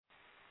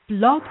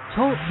Blog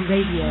Talk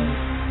Radio.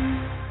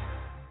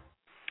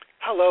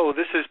 Hello,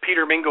 this is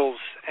Peter Mingles,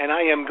 and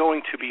I am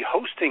going to be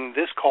hosting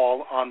this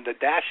call on the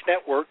Dash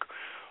Network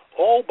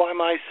all by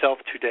myself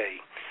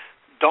today.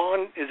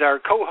 Dawn is our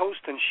co-host,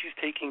 and she's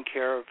taking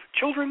care of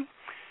children,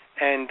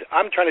 and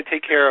I'm trying to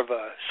take care of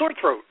a sore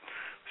throat.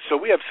 So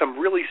we have some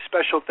really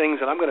special things,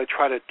 and I'm going to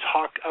try to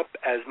talk up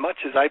as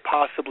much as I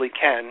possibly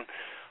can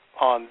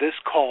on this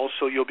call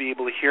so you'll be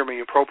able to hear me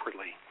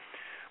appropriately.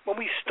 When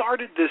we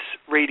started this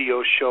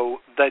radio show,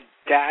 the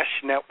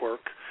Dash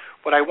Network,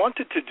 what I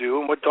wanted to do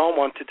and what Dawn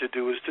wanted to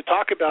do is to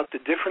talk about the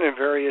different and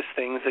various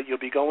things that you'll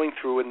be going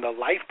through in the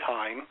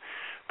lifetime,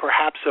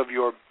 perhaps of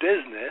your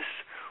business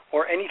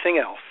or anything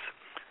else.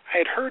 I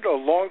had heard a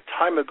long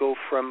time ago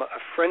from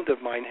a friend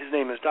of mine, his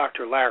name is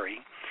Dr.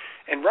 Larry,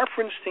 and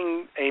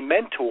referencing a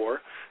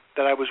mentor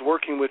that I was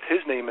working with,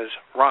 his name is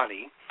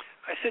Ronnie.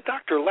 I said,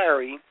 Dr.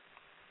 Larry,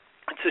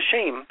 it's a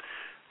shame.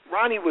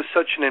 Ronnie was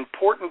such an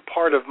important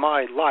part of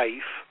my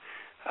life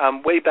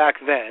way back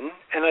then,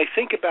 and I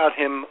think about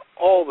him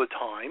all the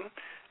time,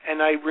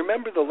 and I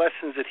remember the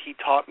lessons that he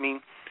taught me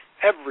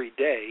every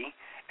day,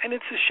 and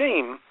it's a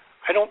shame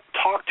I don't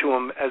talk to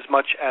him as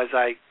much as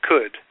I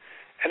could,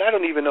 and I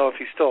don't even know if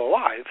he's still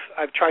alive.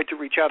 I've tried to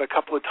reach out a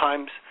couple of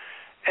times,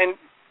 and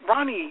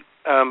Ronnie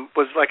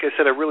was, like I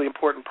said, a really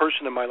important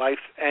person in my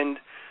life, and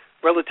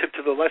relative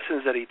to the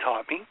lessons that he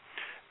taught me.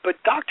 But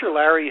Dr.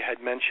 Larry had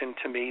mentioned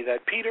to me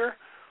that, Peter,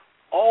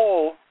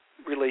 all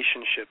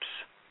relationships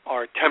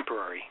are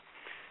temporary,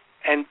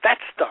 and that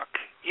stuck.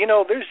 You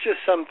know, there's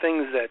just some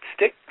things that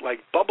stick,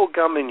 like bubble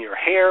gum in your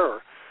hair or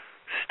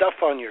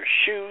stuff on your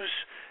shoes,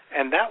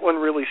 and that one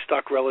really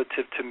stuck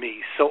relative to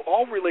me. So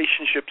all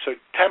relationships are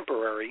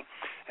temporary,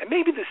 and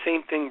maybe the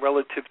same thing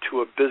relative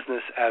to a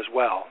business as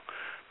well.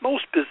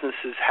 Most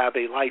businesses have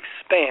a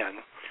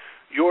lifespan.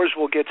 Yours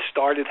will get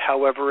started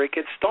however it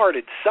gets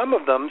started. Some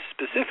of them,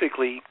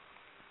 specifically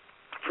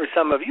for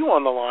some of you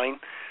on the line,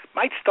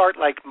 might start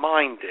like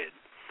mine did.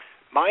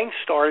 Mine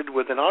started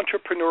with an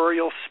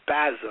entrepreneurial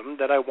spasm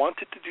that I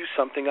wanted to do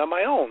something on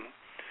my own.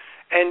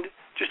 And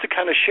just to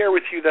kind of share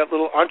with you that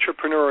little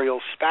entrepreneurial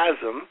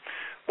spasm,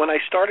 when I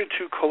started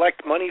to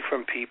collect money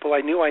from people, I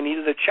knew I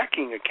needed a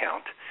checking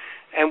account.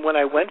 And when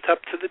I went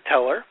up to the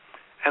teller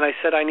and I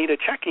said, I need a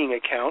checking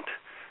account,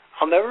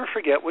 I'll never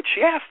forget what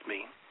she asked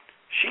me.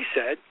 She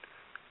said,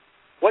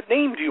 what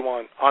name do you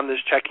want on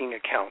this checking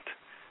account?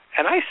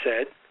 And I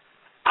said,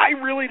 I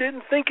really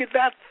didn't think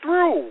that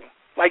through.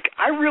 Like,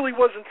 I really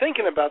wasn't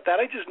thinking about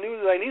that. I just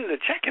knew that I needed a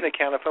checking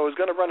account if I was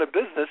going to run a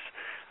business.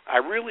 I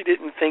really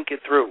didn't think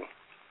it through.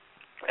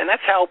 And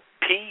that's how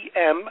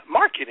PM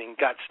marketing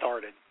got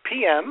started.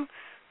 PM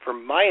for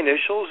my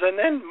initials and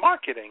then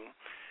marketing.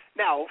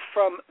 Now,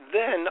 from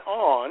then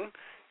on,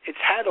 it's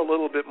had a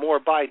little bit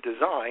more by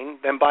design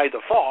than by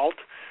default,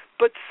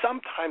 but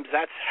sometimes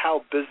that's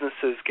how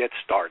businesses get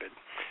started.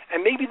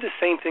 And maybe the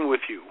same thing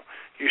with you.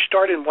 You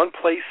start in one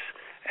place,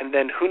 and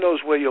then who knows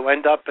where you'll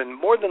end up, and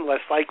more than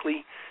less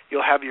likely,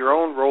 you'll have your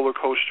own roller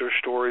coaster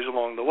stories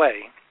along the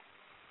way.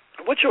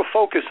 What you'll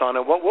focus on,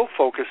 and what we'll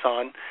focus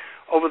on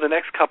over the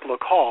next couple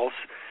of calls,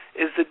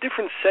 is the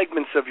different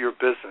segments of your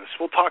business.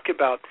 We'll talk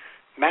about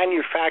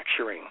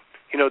manufacturing,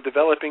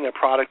 developing a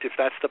product if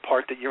that's the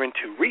part that you're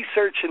into,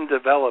 research and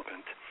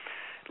development,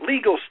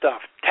 legal stuff,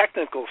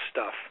 technical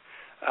stuff,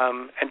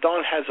 and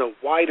Dawn has a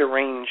wider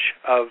range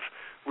of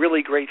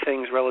really great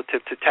things relative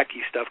to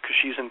techie stuff because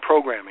she's in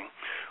programming.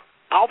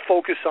 I'll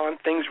focus on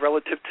things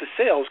relative to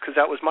sales because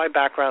that was my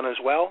background as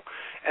well,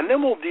 and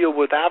then we'll deal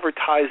with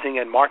advertising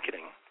and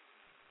marketing.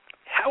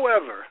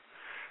 However,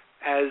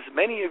 as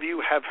many of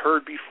you have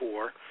heard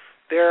before,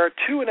 there are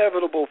two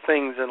inevitable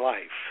things in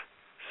life.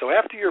 So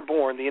after you're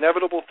born, the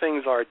inevitable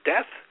things are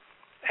death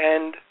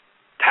and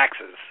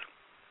taxes.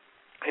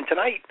 And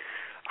tonight,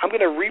 I'm going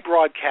to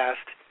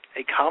rebroadcast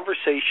a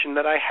conversation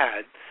that I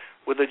had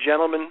with a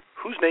gentleman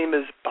whose name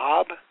is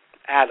Bob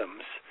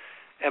Adams.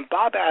 And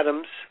Bob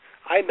Adams,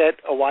 I met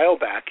a while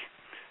back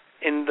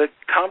in the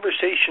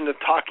conversation of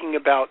talking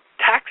about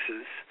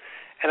taxes,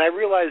 and I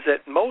realized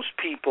that most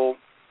people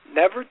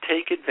never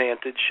take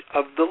advantage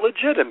of the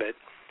legitimate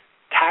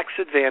tax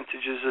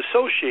advantages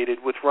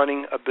associated with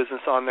running a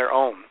business on their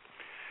own.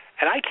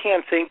 And I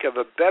can't think of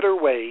a better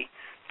way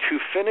to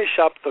finish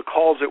up the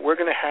calls that we're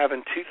going to have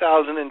in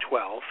 2012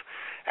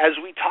 as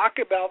we talk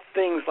about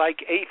things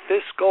like a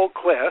fiscal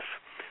cliff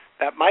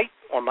that might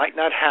or might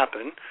not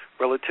happen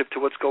relative to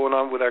what's going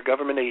on with our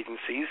government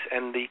agencies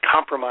and the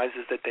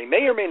compromises that they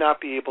may or may not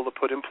be able to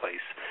put in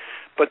place.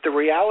 But the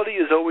reality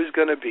is always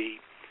going to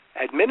be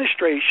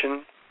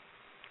administration,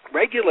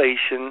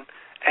 regulation,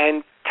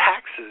 and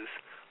taxes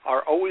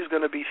are always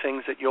going to be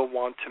things that you'll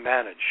want to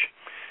manage.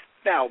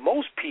 Now,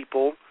 most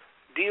people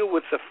deal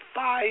with the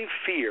 5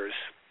 fears.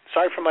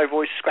 Sorry for my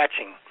voice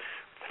scratching.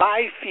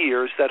 5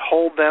 fears that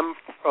hold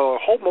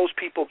most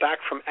people back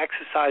from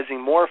exercising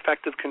more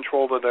effective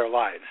control of their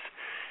lives.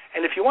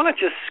 And if you want to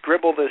just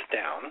scribble this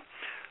down,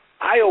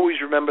 I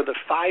always remember the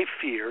 5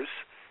 fears,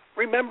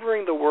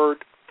 remembering the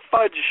word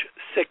fudge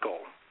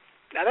sickle.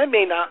 Now, that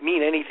may not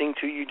mean anything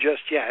to you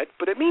just yet,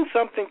 but it means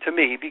something to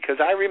me because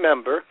I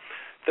remember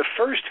the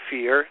first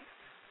fear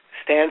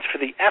stands for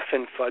the F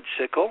in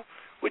fudgesicle,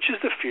 which is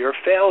the fear of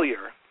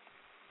failure.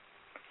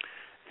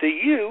 The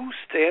U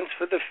stands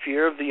for the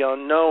fear of the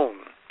unknown.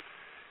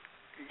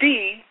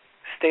 D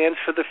stands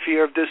for the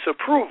fear of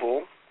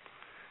disapproval.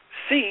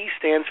 C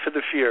stands for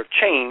the fear of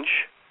change.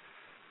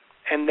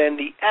 And then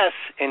the S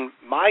in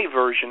my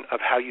version of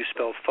how you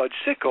spell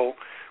fudgesicle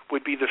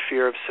would be the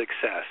fear of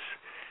success.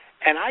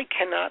 And I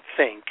cannot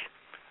think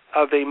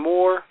of a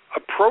more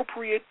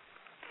appropriate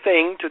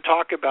thing to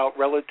talk about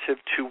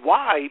relative to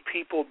why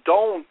people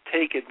don't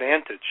take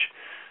advantage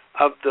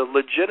of the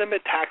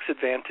legitimate tax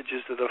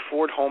advantages that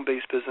afford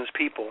home-based business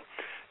people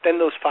than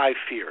those 5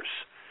 fears.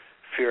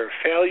 Fear of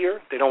failure,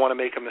 they don't want to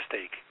make a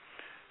mistake.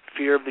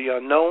 Fear of the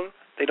unknown,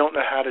 they don't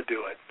know how to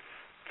do it.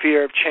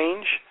 Fear of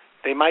change,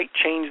 they might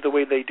change the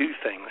way they do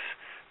things.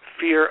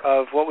 Fear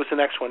of, what was the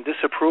next one,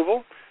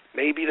 disapproval?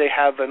 Maybe they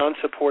have an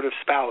unsupportive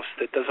spouse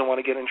that doesn't want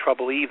to get in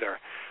trouble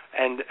either.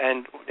 And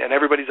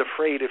everybody's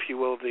afraid, if you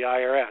will, of the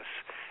IRS.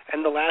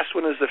 And the last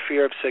one is the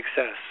fear of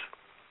success,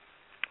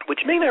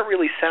 which may not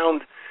really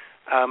sound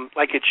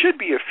like it should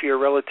be a fear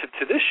relative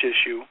to this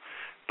issue,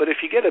 but if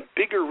you get a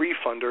bigger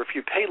refund or if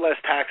you pay less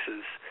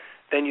taxes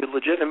than you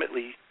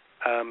legitimately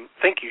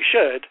think you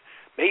should,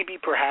 maybe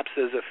perhaps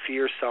there's a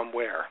fear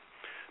somewhere.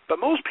 But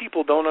most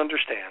people don't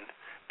understand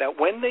that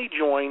when they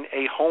join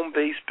a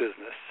home-based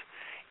business,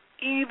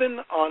 even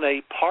on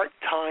a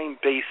part-time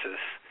basis,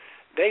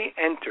 they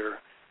enter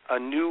a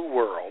new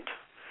world.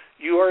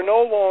 You are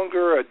no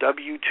longer a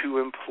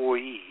W-2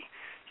 employee.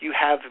 You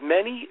have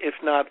many, if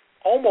not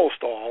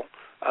almost all,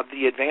 of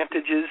the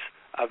advantages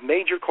of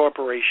major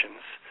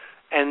corporations.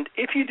 And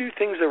if you do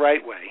things the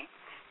right way,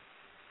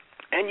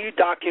 and you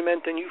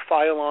document and you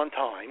file on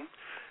time,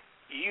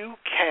 you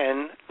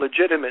can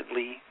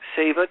legitimately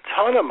save a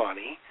ton of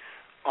money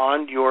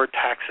on your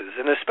taxes,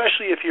 and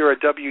especially if you're a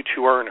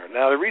W-2 earner.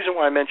 Now, the reason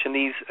why I mention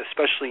these,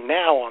 especially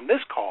now on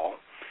this call,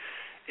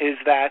 is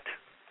that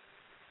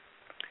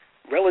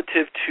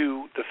relative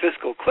to the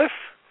fiscal cliff,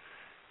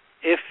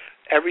 if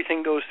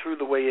everything goes through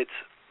the way it's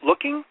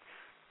looking,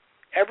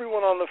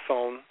 everyone on the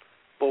phone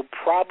will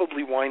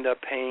probably wind up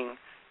paying,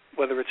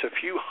 whether it's a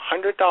few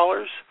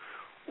 $100s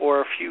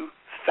or a few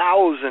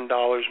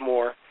 $1,000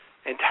 more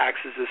in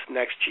taxes this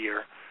next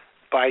year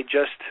by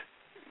just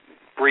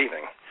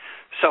breathing.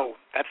 So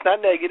that's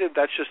not negative,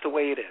 that's just the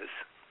way it is.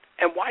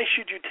 And why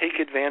should you take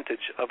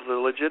advantage of the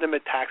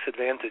legitimate tax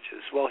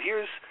advantages? Well,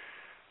 here's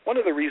one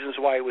of the reasons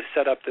why it was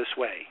set up this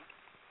way.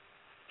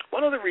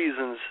 One of the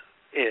reasons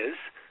is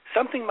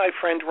something my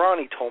friend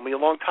Ronnie told me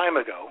a long time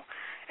ago,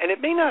 and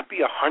it may not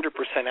be 100%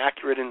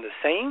 accurate in the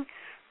saying,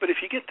 but if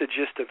you get the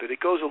gist of it,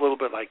 it goes a little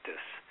bit like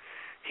this.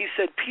 He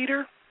said,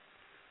 Peter,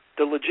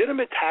 the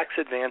legitimate tax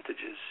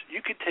advantages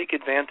you could take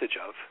advantage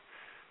of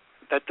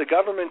that the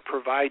government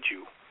provides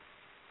you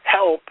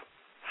help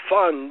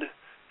fund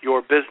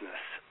your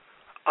business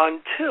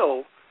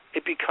until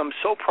it becomes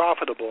so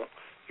profitable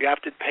you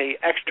have to pay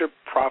extra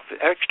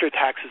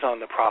taxes on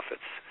the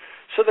profits.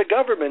 So the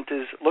government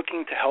is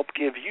looking to help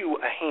give you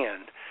a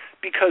hand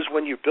because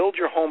when you build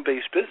your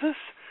home-based business,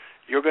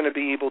 you're going to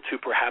be able to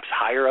perhaps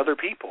hire other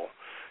people.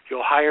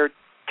 You'll hire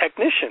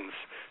technicians.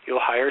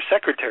 You'll hire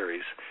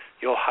secretaries.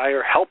 You'll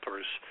hire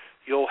helpers.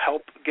 You'll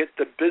help get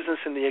the business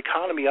and the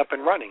economy up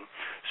and running.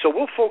 So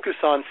we'll focus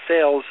on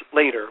sales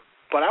later,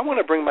 but I want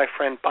to bring my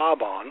friend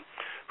Bob on,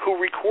 who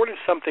recorded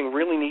something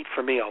really neat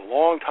for me a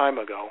long time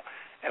ago,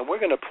 and we're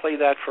going to play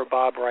that for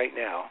Bob right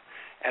now.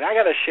 And I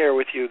got to share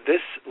with you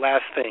this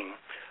last thing.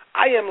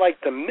 I am like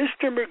the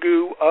Mr.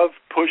 Magoo of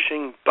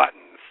pushing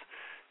buttons.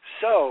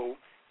 So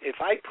if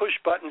I push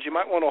buttons, you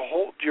might want to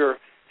hold your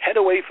head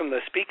away from the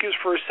speakers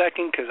for a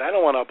second because I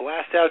don't want to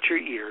blast out your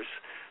ears.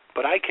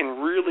 But I can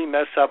really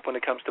mess up when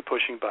it comes to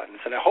pushing buttons.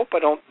 And I hope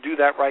I don't do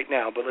that right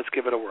now, but let's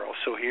give it a whirl.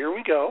 So here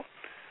we go.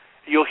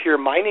 You'll hear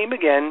my name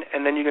again,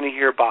 and then you're going to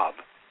hear Bob.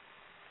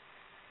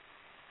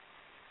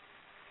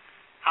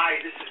 Hi,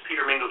 this is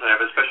Peter Mingles. I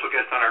have a special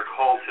guest on our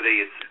call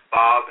today. It's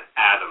Bob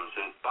Adams,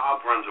 and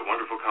Bob runs a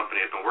wonderful company.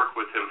 I've been working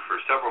with him for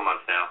several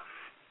months now,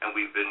 and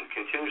we've been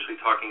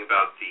continuously talking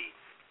about the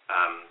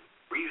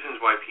reasons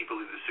why people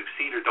either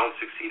succeed or don't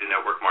succeed in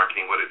network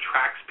marketing, what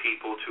attracts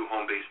people to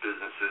home-based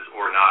businesses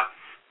or not.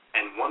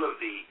 And one of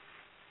the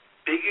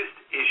biggest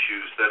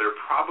issues that are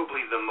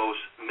probably the most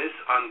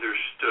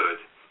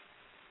misunderstood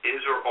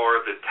is or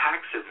are the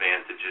tax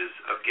advantages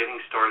of getting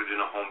started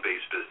in a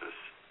home-based business.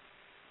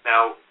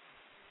 Now,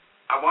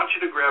 I want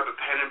you to grab a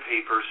pen and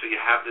paper so you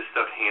have this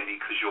stuff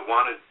handy because you'll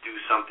want to do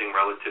something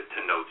relative to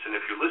notes. And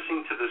if you're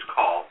listening to this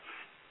call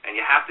and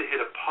you have to hit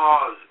a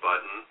pause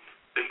button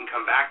so you can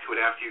come back to it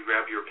after you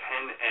grab your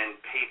pen and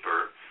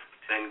paper,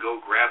 then go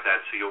grab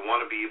that. So you'll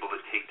want to be able to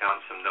take down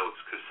some notes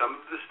because some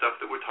of the stuff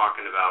that we're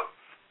talking about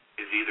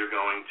is either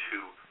going to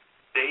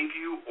save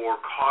you or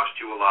cost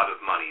you a lot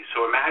of money.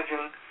 So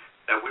imagine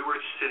that we were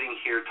sitting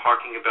here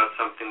talking about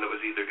something that was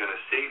either going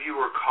to save you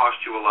or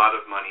cost you a lot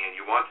of money, and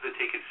you wanted to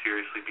take it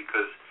seriously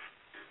because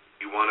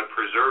you want to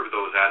preserve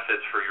those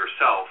assets for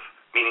yourself,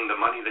 meaning the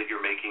money that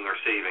you're making or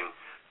saving.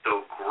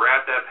 So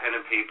grab that pen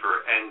and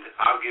paper, and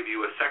I'll give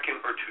you a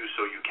second or two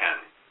so you can.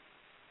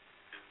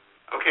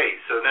 Okay,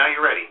 so now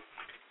you're ready.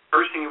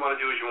 First thing you want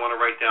to do is you want to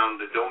write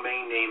down the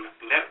domain name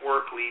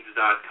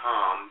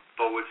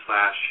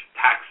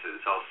networkleads.com/taxes.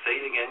 I'll say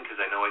it again because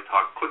I know I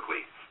talk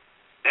quickly.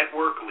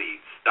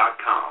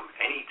 Networkleads.com,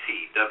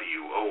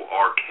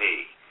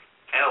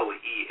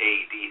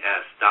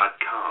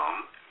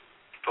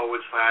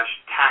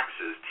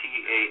 networkleads.com/taxes,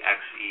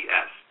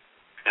 TAXES.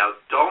 Now,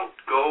 don't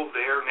go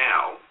there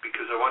now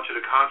because I want you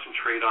to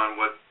concentrate on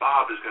what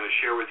Bob is going to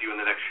share with you in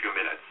the next few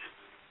minutes.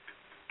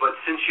 But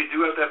since you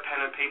do have that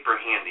pen and paper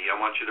handy, I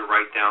want you to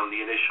write down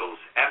the initials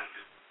FUDCS.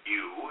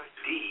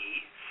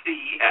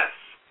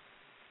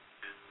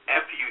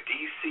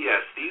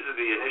 FUDCS. These are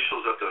the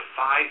initials of the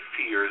 5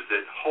 fears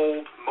that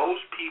hold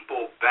most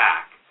people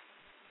back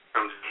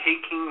from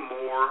taking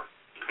more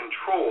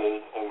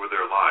control over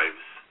their lives.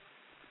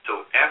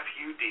 So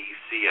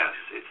FUDCS.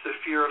 It's the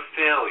fear of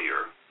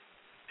failure.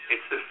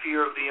 It's the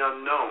fear of the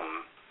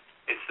unknown.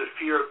 It's the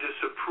fear of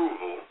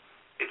disapproval.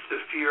 It's the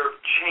fear of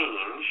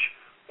change,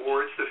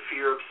 or it's the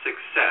fear of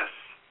success.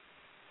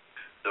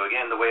 So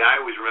again, the way I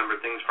always remember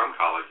things from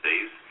college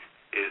days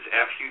is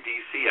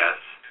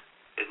FUDCS.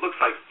 It looks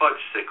like fudge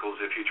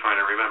sickles if you're trying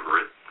to remember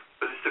it,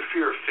 but it's the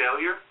fear of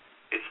failure.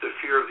 It's the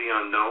fear of the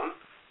unknown.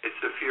 It's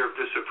the fear of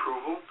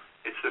disapproval.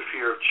 It's the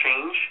fear of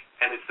change,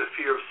 and it's the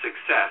fear of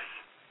success.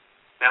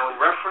 Now, in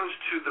reference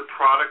to the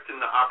product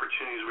and the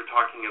opportunities we're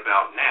talking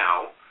about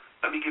now,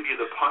 let me give you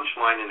the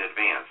punchline in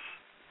advance.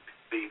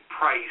 The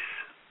price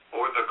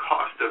or the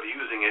cost of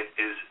using it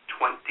is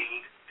 $20.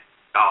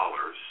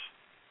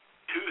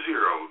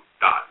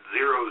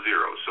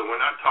 20.00. So we're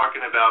not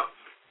talking about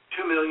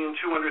 $2,200,000,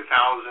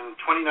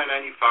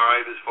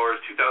 $2,995 as far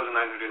as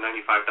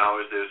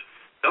 $2,995. There's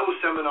no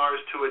seminars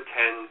to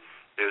attend.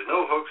 There's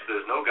no hooks.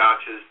 There's no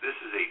gotchas. This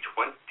is a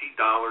 $20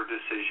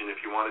 decision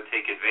if you want to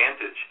take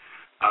advantage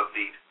of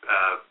the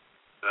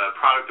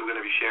product that we're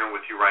going to be sharing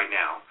with you right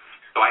now.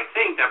 So I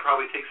think that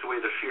probably takes away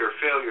the fear of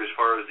failure as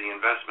far as the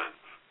investment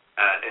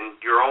in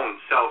your own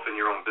self and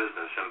your own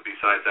business. And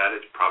besides that,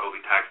 it's probably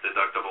tax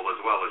deductible as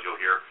well, as you'll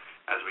hear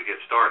as we get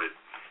started.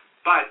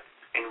 But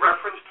in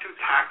reference to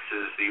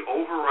taxes, the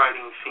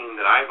overriding theme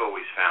that I've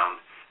always found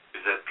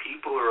is that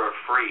people are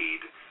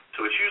afraid.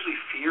 So it's usually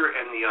fear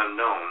and the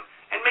unknown,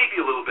 and maybe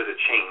a little bit of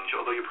change,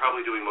 although you're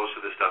probably doing most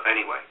of this stuff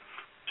anyway.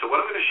 So what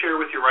I'm going to share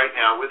with you right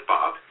now with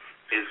Bob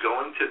is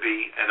going to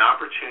be an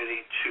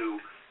opportunity to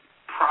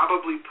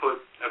probably put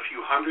a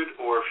few hundred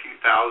or a few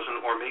thousand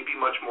or maybe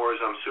much more,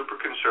 as I'm super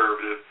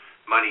conservative,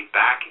 money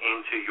back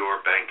into your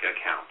bank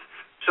account.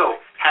 So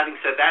having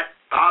said that,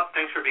 Bob,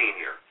 thanks for being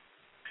here.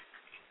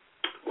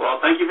 Well,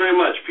 thank you very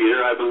much,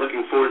 Peter. I've been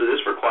looking forward to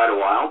this for quite a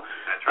while.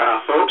 That's right.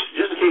 Folks,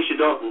 just in case you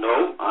don't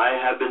know, I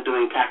have been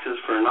doing taxes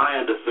for nigh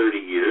under 30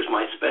 years.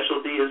 My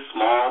specialty is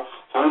small,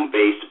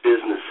 home-based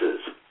businesses.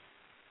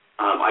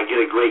 I get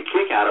a great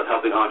kick out of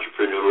helping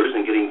entrepreneurs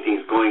and getting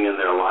things going in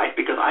their life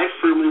because I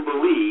firmly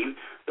believe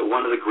that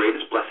one of the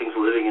greatest blessings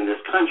of living in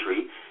this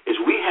country is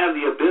we have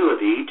the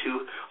ability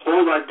to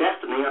hold our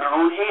destiny in our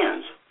own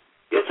hands.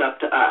 It's up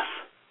to us.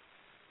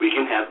 We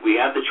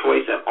have the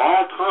choice at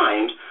all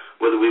times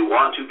whether we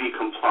want to be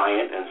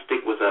compliant and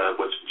stick with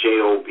what's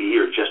JOB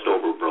or just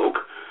over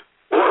broke,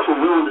 or if we're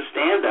willing to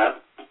stand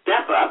up,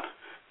 step up,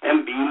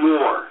 and be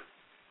more.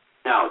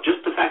 Now, just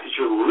the fact that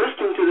you're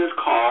listening to this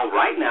call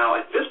right now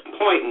at this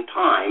point in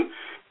time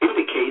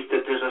indicates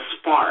that there's a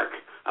spark,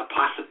 a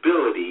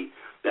possibility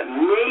that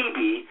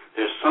maybe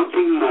there's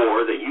something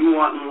more that you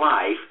want in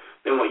life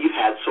than what you've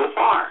had so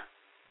far.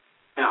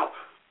 Now,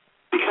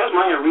 because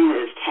my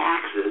arena is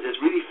taxes, it's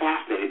really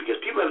fascinating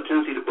because people have a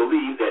tendency to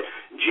believe that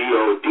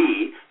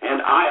GOD and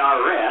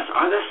IRS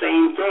are the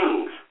same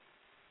things.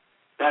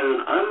 That is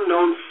an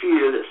unknown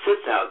fear that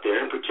sits out there,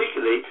 and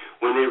particularly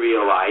when they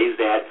realize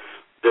that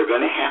they're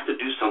going to have to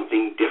do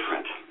something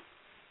different.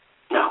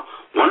 Now,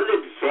 one of the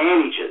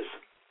advantages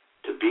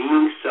to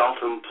being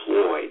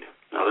self-employed,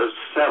 now there's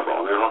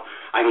several,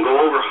 I can go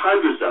over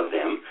hundreds of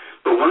them,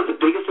 but one of the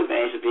biggest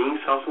advantages of being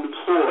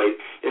self-employed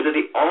is that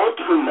the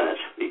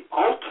ultimate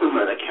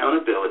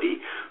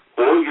accountability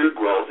for your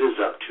growth is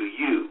up to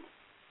you.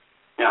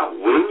 Now,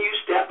 when you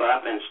step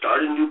up and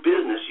start a new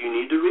business, you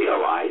need to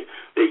realize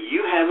that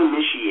you have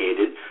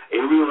initiated a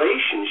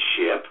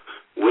relationship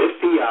with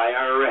the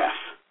IRS.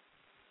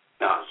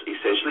 Now,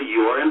 essentially,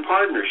 you are in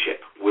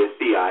partnership with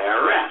the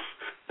IRS.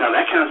 Now,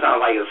 that kind of sounds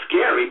like it's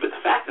scary, but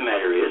the fact of the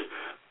matter is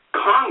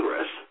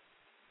Congress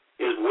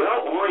is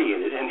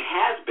well-oriented and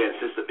has been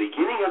since the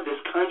beginning of this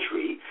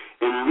country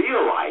in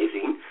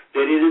realizing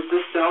that it is the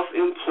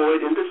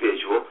self-employed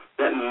individual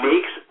that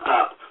makes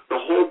up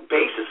the whole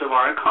basis of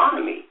our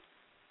economy.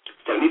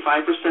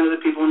 75% of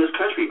the people in this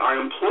country are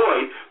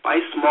employed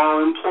by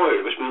small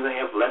employers, which means they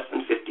have less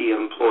than 50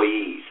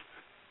 employees.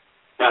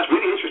 Now, it's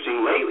really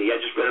interesting lately. I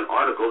just read an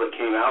article that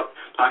came out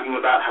talking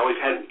about how we've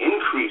had an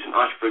increase in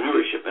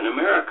entrepreneurship in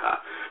America.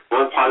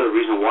 Well, part of the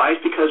reason why is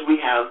because we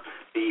have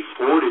the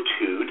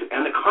fortitude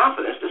and the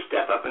confidence to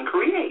step up and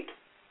create.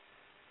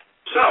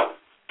 So,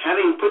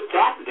 having put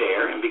that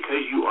there, and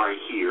because you are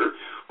here,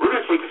 we're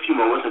going to take a few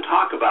moments and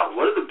talk about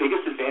what are the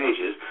biggest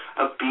advantages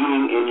of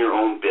being in your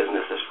own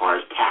business as far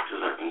as taxes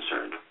are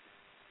concerned.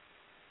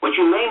 What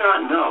you may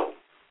not know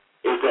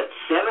is that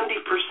 70%,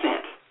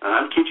 and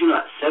I'm kidding you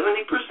not,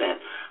 70%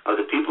 of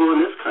the people in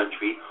this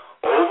country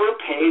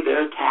overpay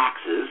their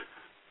taxes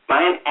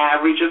by an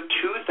average of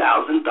 $2,000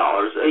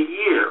 a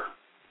year.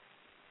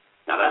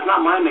 Now, that's not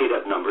my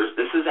made-up numbers.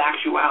 This is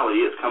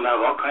actuality. It's come out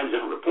of all kinds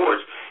of different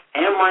reports.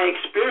 And my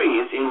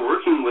experience in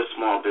working with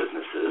small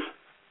businesses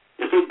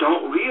is they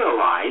don't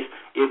realize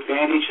the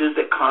advantages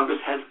that Congress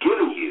has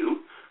given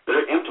you that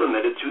are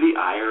implemented through the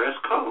IRS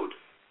code.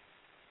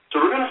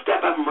 So we're going to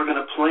step up and we're going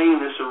to play in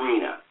this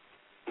arena.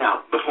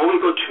 Now, before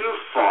we go too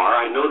far,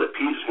 I know that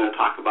Pete's going to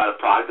talk about a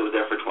product that was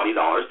there for $20,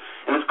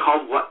 and it's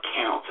called What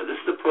Counts. So this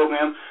is the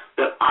program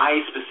that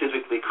I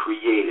specifically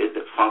created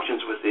that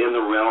functions within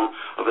the realm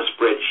of a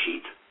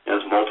spreadsheet. It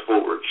has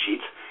multiple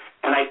worksheets.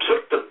 And I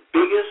took the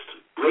biggest,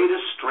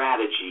 greatest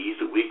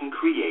strategies that we can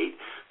create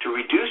to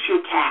reduce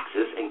your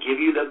taxes and give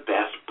you the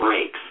best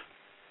breaks.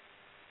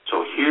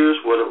 So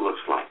here's what it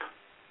looks like.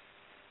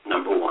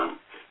 Number one,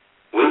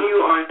 when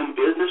you are in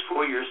business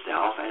for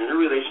yourself and in a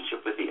relationship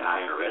with the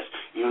IRS,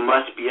 you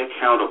must be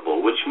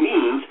accountable, which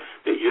means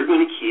that you're going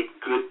to keep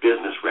good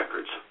business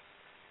records.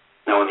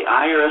 Now, when the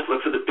IRS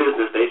looks at the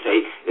business, they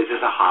say, is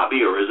this a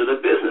hobby or is it a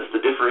business?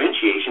 The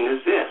differentiation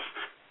is this.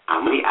 How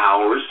many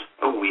hours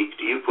a week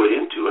do you put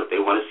into it?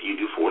 They want to see you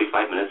do 45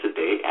 minutes a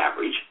day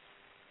average.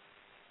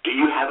 Do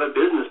you have a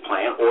business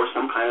plan or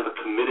some kind of a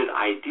committed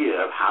idea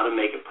of how to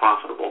make it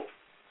profitable?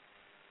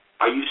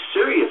 Are you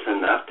serious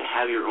enough to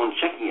have your own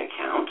checking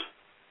account?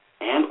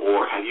 And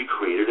or have you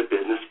created a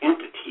business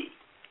entity?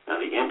 Now,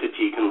 the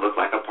entity can look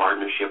like a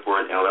partnership or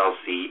an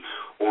LLC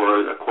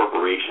or a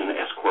corporation,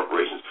 S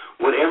corporations,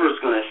 whatever is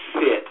going to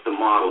fit the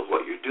model of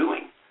what you're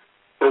doing.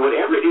 But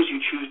whatever it is you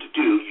choose to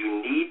do,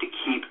 you need to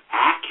keep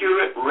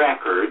accurate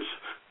records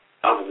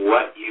of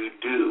what you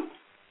do.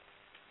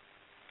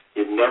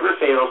 It never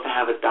fails to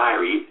have a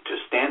diary to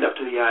stand up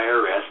to the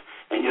IRS,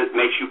 and it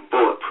makes you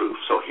bulletproof.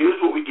 So here's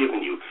what we've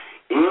given you.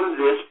 In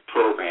this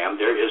program,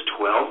 there is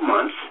 12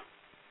 months.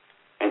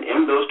 And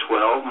in those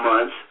 12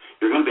 months,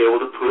 you're going to be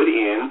able to put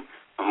in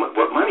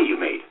what money you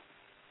made,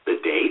 the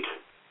date,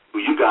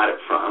 who you got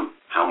it from,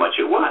 how much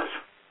it was.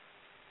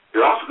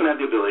 You're also going to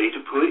have the ability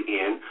to put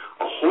in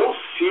a whole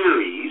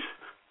series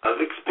of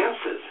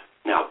expenses.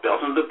 Now,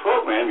 built into the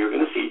program, you're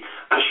going to see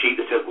a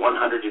sheet that says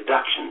 100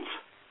 deductions.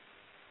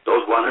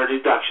 Those 100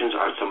 deductions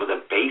are some of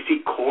the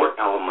basic core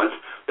elements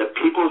that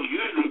people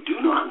usually do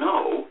not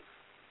know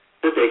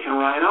that they can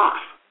write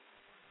off.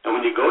 And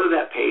when you go to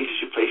that page, as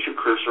you place your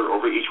cursor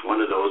over each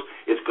one of those,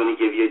 it's going to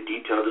give you a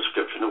detailed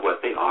description of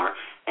what they are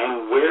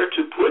and where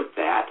to put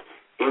that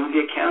in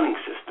the accounting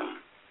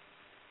system.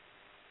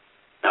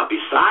 Now,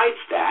 besides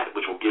that,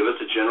 which will give us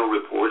a general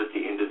report at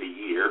the end of the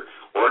year,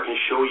 or it can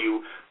show you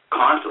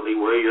constantly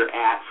where you're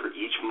at for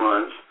each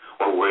month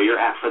or where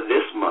you're at for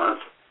this month,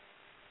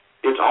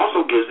 it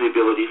also gives the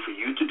ability for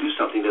you to do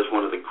something that's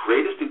one of the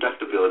greatest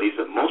deductibilities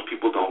that most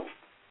people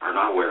are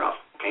not aware of,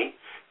 okay?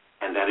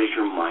 And that is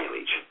your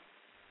mileage.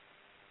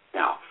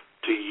 Now,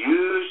 to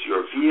use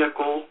your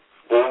vehicle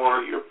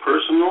for your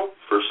personal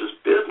versus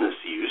business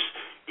use,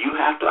 you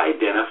have to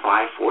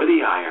identify for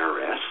the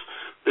IRS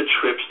the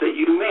trips that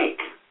you make.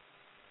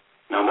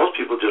 Now, most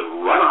people just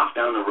run off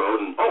down the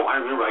road and, oh,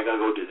 I remember I got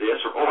to go do this,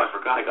 or, oh, I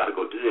forgot I got to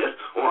go do this,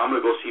 or I'm going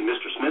to go see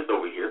Mr. Smith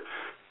over here,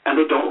 and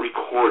they don't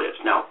record it.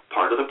 Now,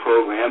 part of the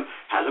program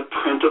has a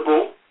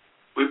printable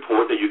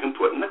report that you can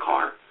put in the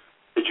car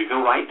that you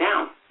can write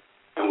down.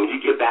 And when you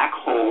get back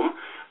home,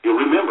 you'll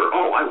remember,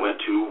 oh, I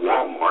went to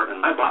Walmart and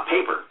I bought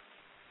paper.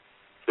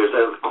 There's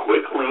a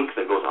quick link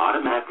that goes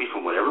automatically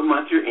from whatever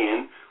month you're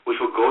in,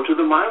 which will go to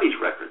the mileage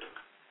record.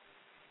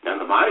 Now, in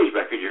the mileage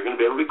record, you're going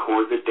to be able to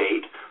record the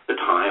date, the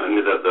time, and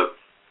the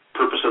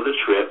purpose of the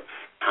trip,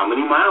 how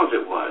many miles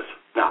it was.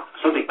 Now,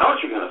 something else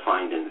you're going to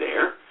find in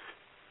there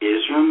is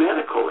your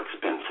medical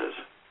expenses.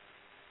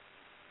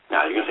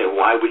 Now, you're going to say,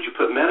 why would you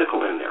put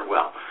medical in there?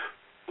 Well,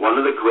 one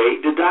of the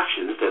great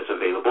deductions that's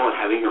available in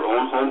having your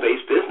own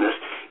home-based business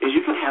is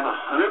you can have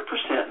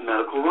 100%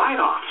 medical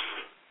write-offs.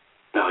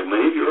 Now,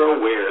 many of you are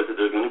aware that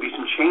there's going to be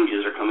some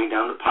changes that are coming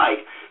down the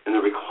pike in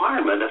the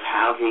requirement of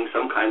having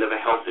some kind of a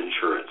health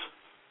insurance.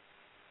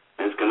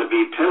 And it's going to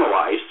be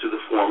penalized through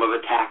the form of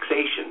a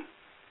taxation.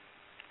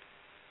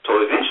 So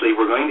eventually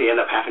we're going to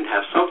end up having to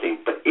have something.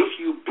 But if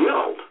you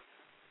build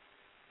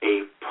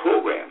a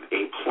program,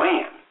 a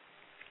plan,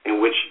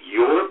 in which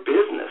your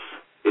business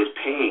is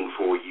paying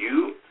for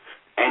you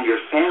and your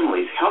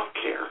family's health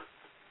care,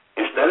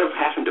 instead of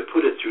having to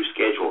put it through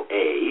Schedule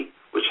A,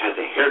 which has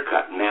a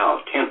haircut now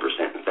of 10%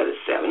 instead of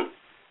 7%,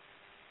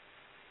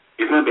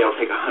 you're going to be able to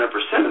take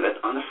 100% of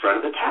it on the front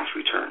of the tax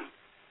return.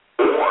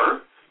 Or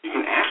you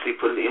can actually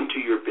put it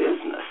into your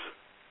business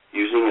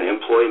using an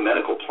employee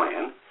medical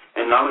plan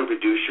and not only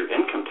reduce your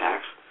income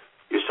tax,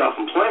 your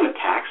self-employment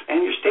tax,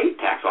 and your state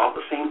tax all at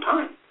the same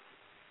time.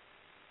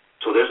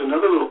 So there's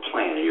another little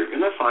plan, and you're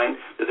going to find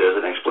that there's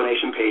an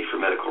explanation page for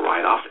medical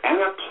write-offs and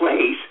a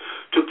place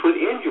to put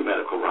in your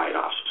medical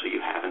write-offs so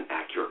you have an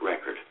accurate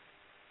record.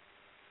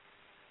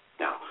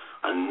 Now,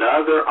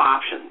 another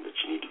option that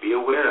you need to be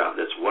aware of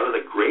that's one of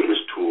the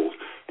greatest tools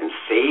in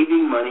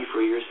saving money for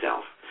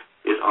yourself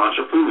is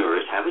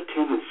entrepreneurs have a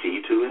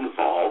tendency to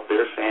involve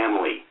their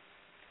family.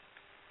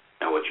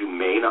 Now, what you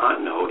may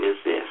not know is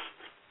this.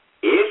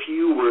 If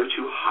you were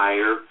to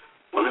hire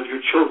one of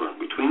your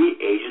children between the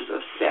ages of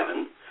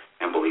 7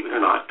 and, believe it or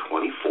not,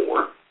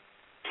 24,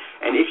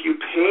 and if you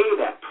pay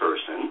that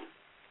person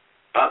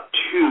up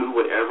to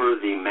whatever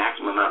the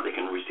maximum amount they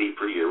can receive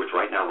per year, which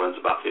right now runs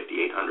about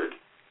 $5,800,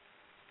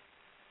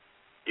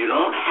 you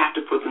don't have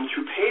to put them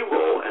through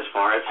payroll as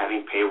far as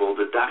having payroll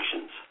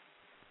deductions.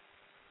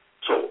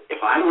 So if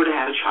I were to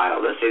have a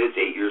child, let's say that's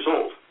 8 years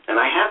old, and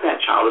I have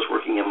that child that's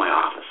working in my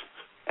office,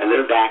 and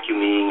they're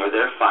vacuuming or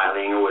they're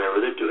filing or whatever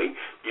they're doing,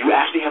 you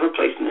actually have a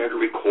place in there to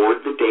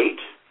record the date,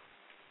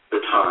 the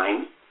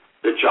time,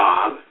 the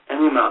job,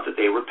 and the amount that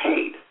they were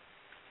paid.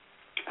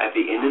 At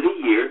the end of the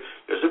year,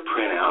 there's a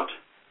printout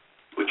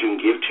which you can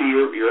give to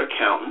your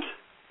accountant,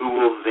 who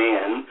will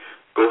then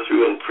go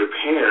through and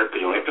prepare, because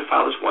you only have to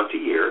file this once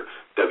a year,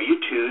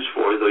 W-2s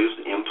for those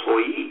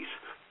employees.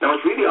 Now,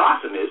 what's really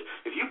awesome is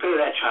if you pay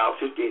that child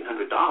 $5,800,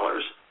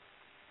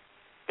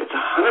 it's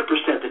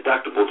 100%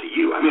 deductible to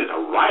you. I mean, it's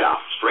a write-off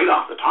straight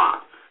off the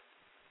top,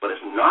 but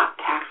it's not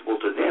taxable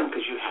to them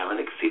because you haven't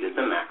exceeded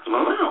the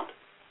maximum amount.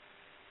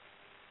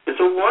 It's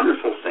a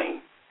wonderful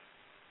thing.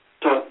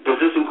 So does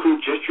this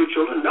include just your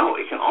children? No,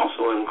 it can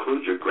also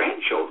include your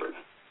grandchildren,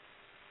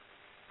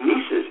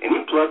 nieces,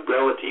 any blood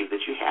relative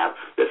that you have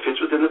that fits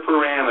within the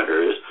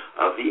parameters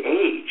of the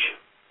age.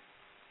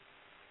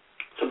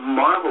 It's a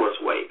marvelous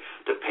way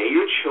to pay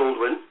your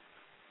children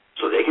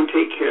so they can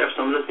take care of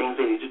some of the things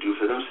they need to do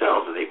for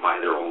themselves. If they buy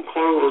their own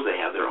clothes, they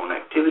have their own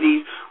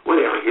activities,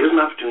 whatever. Here's an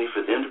opportunity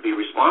for them to be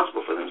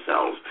responsible for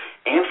themselves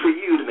and for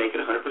you to make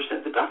it 100%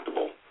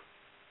 deductible.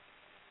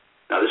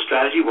 Now, this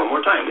strategy, one more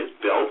time, is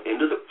built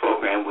into the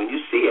program when you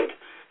see it,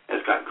 and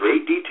it's got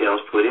great details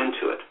put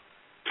into it.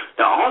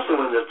 Now, also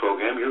in this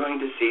program, you're going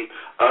to see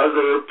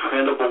other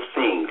printable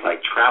things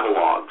like travel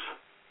logs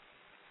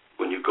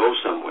when you go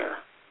somewhere.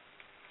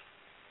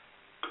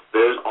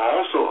 There's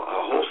also a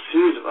whole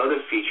series of other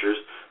features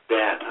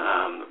that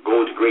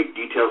go into great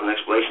details and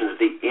explanations at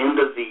the end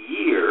of the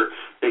year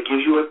that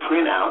gives you a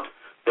printout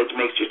that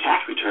makes your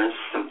tax returns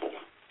simple,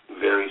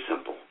 very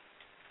simple.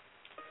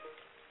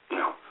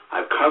 Now,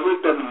 I've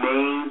covered the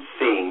main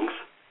things,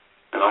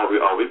 and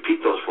I'll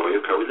repeat those for you.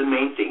 I've covered the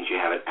main things. You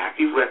have an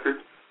active record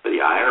for the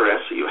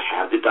IRS, so you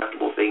have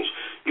deductible things.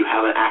 You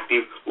have an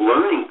active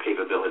learning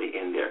capability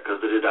in there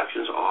because the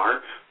deductions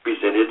are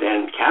presented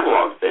and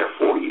cataloged there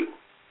for you.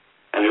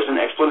 And there's an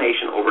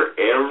explanation over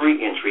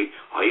every entry.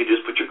 All you do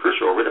is put your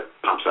cursor over it. It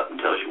pops up and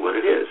tells you what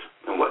it is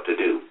and what to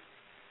do.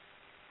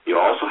 You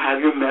also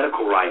have your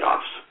medical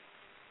write-offs.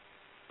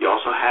 You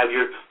also have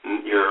your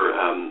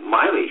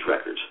mileage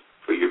records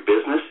for your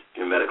business,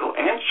 your medical,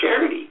 and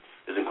charity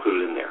is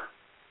included in there.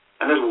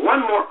 And there's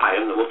one more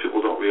item that most people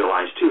don't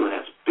realize, too, and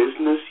that's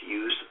business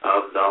use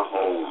of the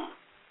home.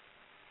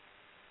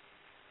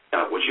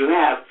 Now, what you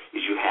have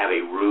is you have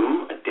a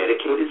room, a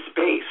dedicated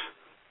space,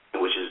 in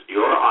which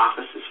your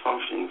office is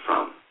functioning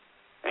from.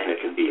 And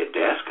it can be a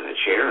desk and a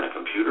chair and a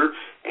computer,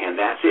 and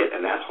that's it.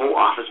 And that whole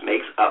office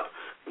makes up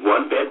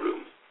one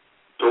bedroom.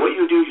 So what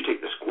you do is you take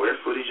the square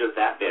footage of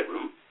that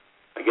bedroom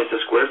against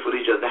the square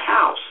footage of the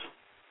house.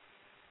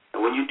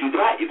 And when you do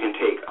that, you can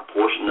take a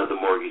portion of the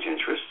mortgage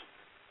interest,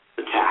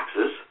 the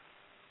taxes,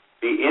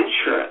 the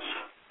insurance,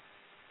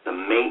 the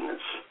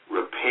maintenance,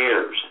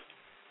 repairs,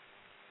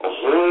 a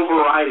whole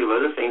variety of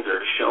other things that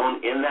are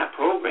shown in that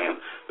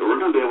program that we're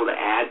going to be able to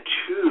add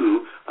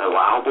to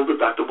allowable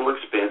deductible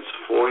expense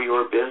for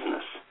your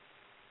business.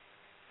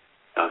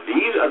 Now,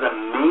 these are the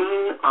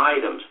main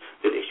items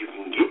that if you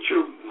can get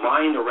your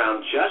mind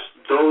around just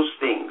those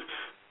things,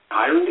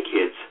 hiring the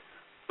kids,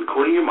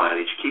 recording your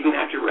mileage, keeping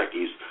active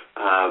records,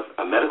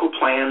 a medical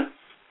plan,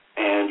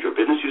 and your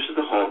business use of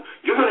the home,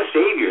 you're going to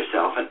save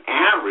yourself an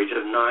average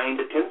of $9,000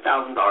 to $10,000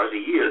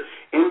 a year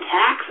in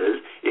taxes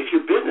if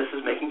your business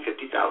is making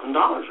 $50,000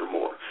 or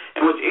more.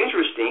 And what's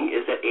interesting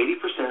is that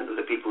 80% of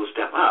the people who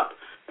step up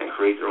and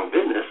create their own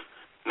business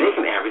make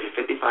an average of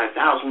 $55,000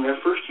 their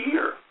first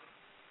year.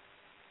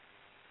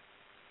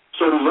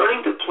 So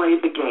learning to play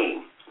the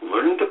game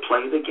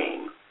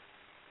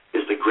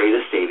is the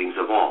greatest savings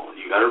of all.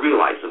 You got to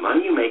realize the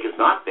money you make is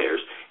not theirs,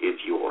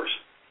 it's yours.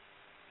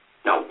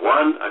 Now,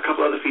 a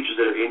couple other features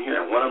that are in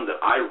here, and one of them that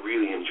I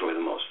really enjoy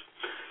the most.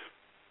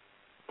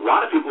 A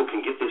lot of people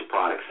can get these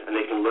products, and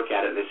they can look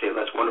at it, and they say,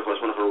 that's wonderful,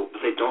 but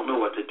they don't know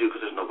what to do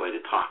because there's nobody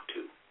to talk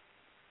to.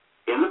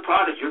 In the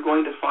product, you're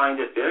going to find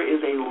that there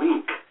is a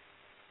link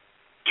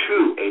to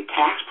a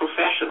tax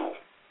professional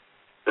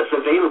that's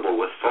available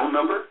with phone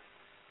number,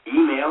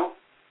 email,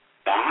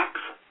 fax,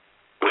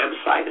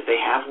 website, if they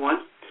have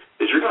one,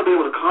 that you're going to be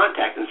able to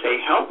contact and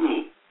say, help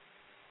me.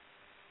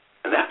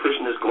 And that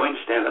person is going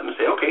to stand up and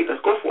say, okay,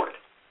 let's go for it.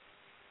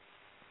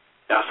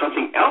 Now,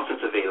 something else that's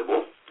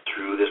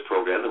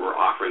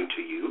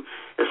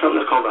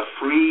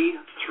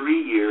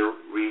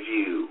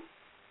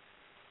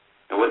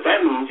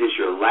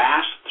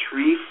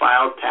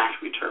filed tax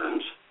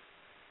returns.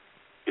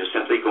 You're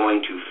simply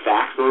going to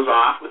fax those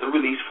off with a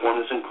release form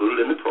that's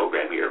included in the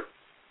program here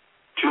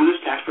to this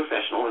tax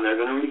professional, and they're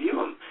going to review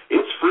them.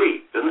 It's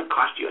free. It doesn't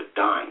cost you a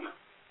dime.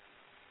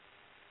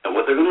 And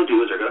what they're going to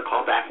do is they're going to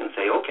call back and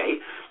say, okay,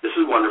 this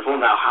is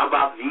wonderful. Now, how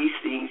about these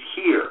things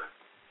here?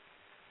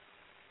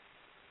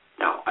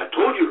 Now, I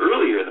told you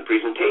earlier in the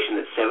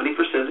presentation that 70%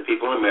 of the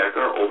people in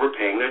America are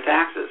overpaying their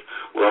taxes.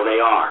 Well,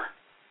 they are.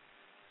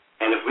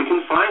 And if we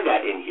can find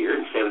that in here,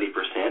 in 70%,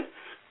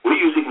 we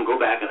usually can go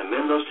back and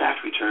amend those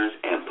tax returns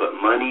and put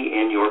money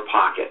in your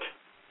pocket.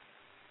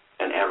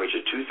 An average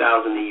of $2,000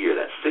 a year.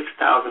 That's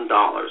 $6,000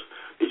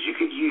 that you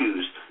could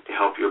use to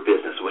help your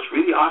business. What's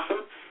really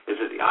awesome is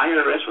that the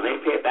IRS, when they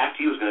pay it back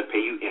to you, is going to pay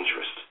you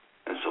interest,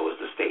 and so is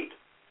the state.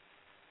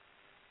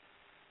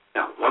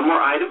 Now, one more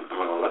item. I'm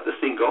going to let this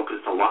thing go because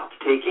it's a lot to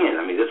take in.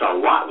 I mean, there's a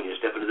lot when you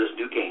step into this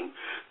new game,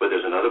 but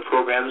there's another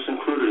program that's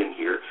included in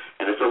here,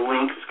 and it's a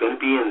link that's going to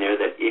be in there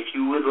that if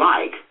you would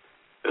like,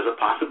 there's a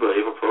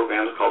possibility of a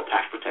program that's called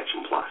Tax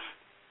Protection Plus.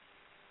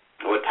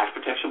 And what Tax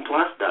Protection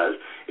Plus does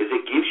is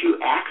it gives you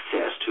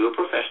access to a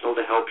professional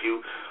to help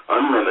you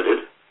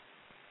unlimited.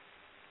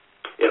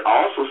 It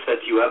also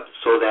sets you up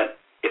so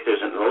that if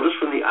there's a notice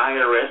from the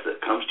IRS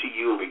that comes to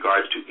you in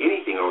regards to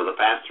anything over the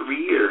past 3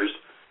 years,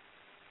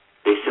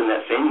 they send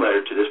that same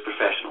letter to this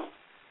professional.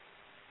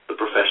 The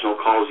professional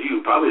calls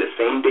you probably the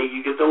same day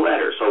you get the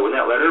letter. So when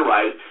that letter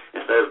arrives,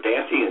 instead of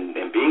dancing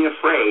and being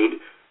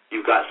afraid,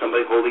 you've got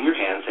somebody holding your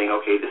hand saying,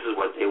 okay, this is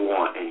what they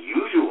want. And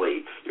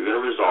usually you're going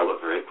to resolve it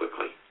very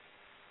quickly.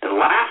 And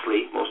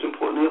lastly, most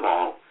importantly of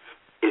all,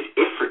 is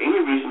if for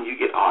any reason you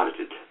get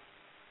audited,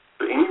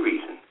 for any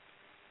reason,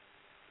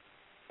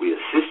 we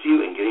assist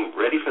you in getting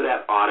ready for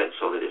that audit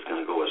so that it's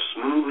going to go as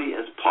smoothly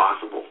as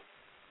possible.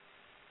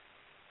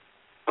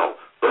 So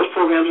those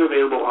programs are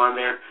available on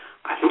there.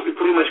 I think we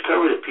pretty much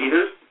covered it,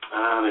 Peter.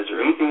 Is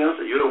there anything else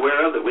that you're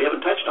aware of that we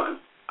haven't touched on?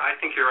 I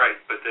think you're right,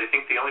 but I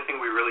think the only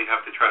thing we really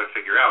have to try to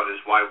figure out is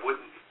why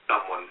wouldn't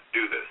someone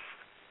do this?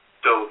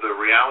 So the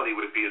reality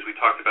would be, as we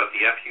talked about,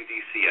 the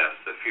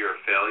FUDCS, the fear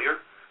of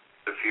failure,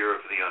 the fear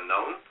of the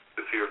unknown,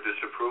 the fear of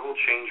disapproval,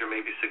 change, or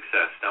maybe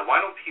success. Now, why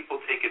don't people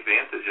take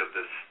advantage of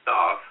this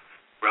stuff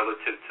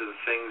relative to the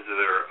things that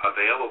are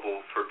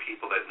available for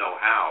people that know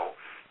how?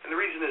 And the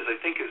reason is,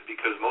 I think, is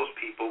because most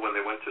people, when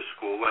they went to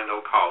school, I know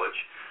college,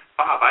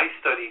 Bob, I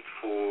studied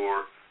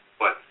for,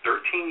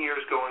 13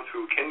 years going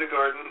through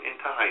kindergarten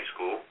into high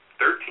school,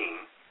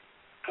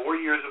 4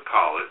 years of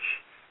college,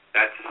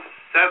 that's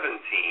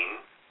 17,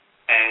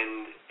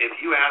 and if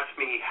you ask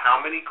me how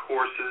many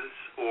courses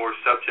or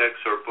subjects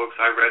or books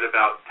I read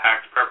about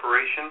tax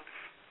preparation,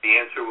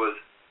 the answer was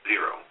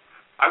 0.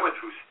 I went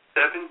through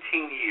 17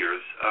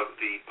 years of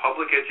the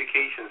public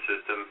education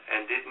system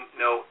and didn't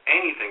know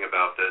anything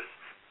about this,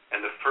 and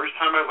the first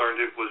time I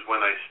learned it was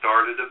when I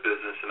started a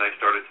business and I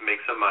started to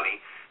make some money,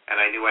 and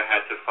I knew I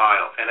had to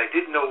file. And I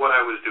didn't know what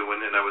I was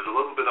doing, and I was a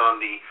little bit on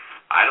the,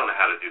 I don't know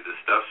how to do this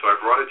stuff, so I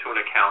brought it to an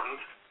accountant,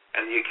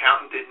 and the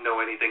accountant didn't know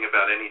anything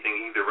about anything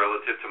either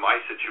relative to my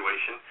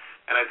situation,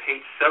 and I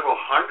paid several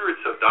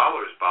hundreds of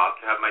dollars, Bob,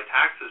 to have my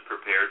taxes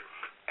prepared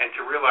and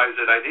to realize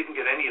that I didn't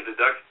get any of the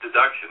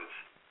deductions.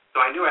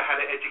 So I knew I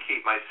had to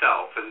educate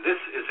myself, and this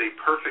is a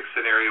perfect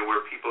scenario where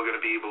people are going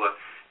to be able to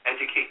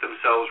educate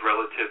themselves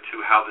relative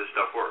to how this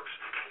stuff works.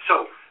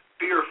 So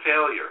fear of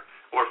failure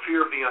or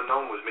fear of the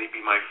unknown was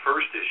maybe my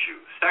first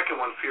issue. Second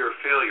one, fear of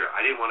failure.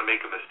 I didn't want to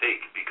make a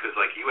mistake because,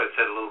 like you had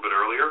said a little bit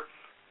earlier,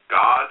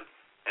 God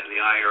and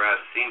the IRS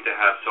seem to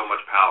have so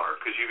much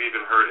power because you've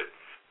even heard it.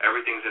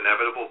 Everything's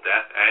inevitable,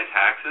 death and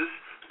taxes.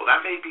 Well,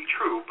 that may be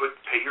true, but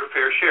pay your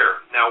fair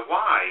share. Now,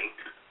 why,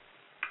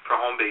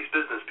 for home-based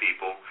business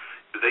people,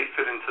 do they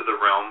fit into the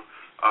realm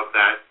of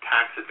that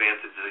tax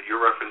advantage that you're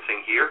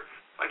referencing here?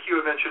 Like you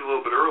had mentioned a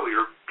little bit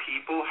earlier,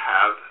 people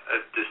have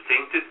a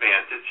distinct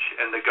advantage,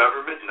 and the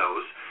government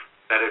knows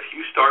that if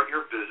you start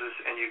your business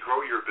and you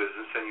grow your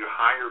business and you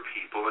hire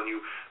people and you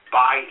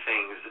buy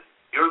things,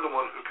 you're the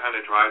one who kind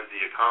of drives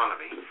the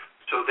economy.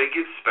 So they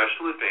give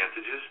special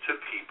advantages to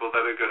people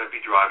that are going to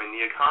be driving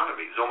the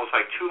economy. It's almost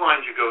like two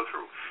lines you go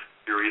through.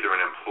 You're either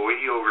an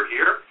employee over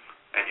here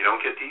and you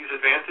don't get these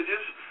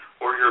advantages,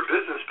 or you're a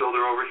business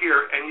builder over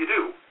here and you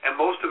do. And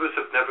most of us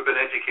have never been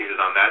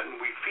educated on that, and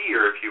we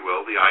fear, if you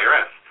will, the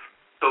IRS.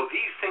 So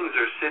these things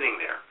are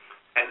sitting there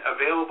and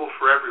available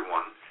for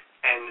everyone.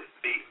 And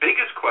the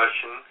biggest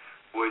question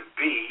would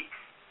be,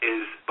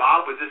 is,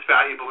 Bob, with this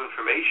valuable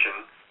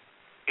information,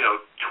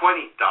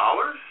 $20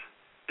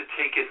 to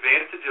take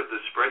advantage of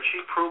the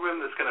spreadsheet program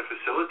that's going to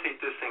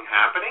facilitate this thing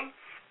happening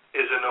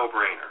is a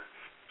no-brainer.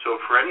 So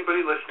for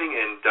anybody listening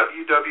in,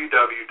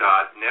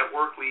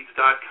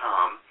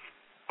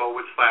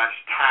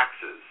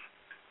 www.networkleads.com/taxes.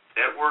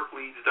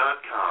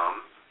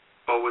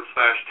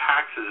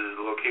 Networkleads.com/taxes is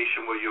the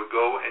location where you'll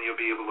go and you'll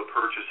be able to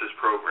purchase this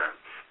program.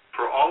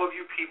 For all of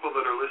you people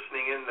that are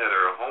listening in that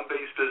are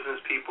home-based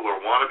business people or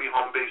want to be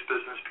home-based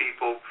business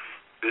people,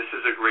 this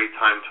is a great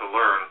time to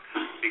learn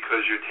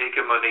because you're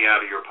taking money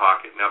out of your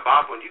pocket. Now,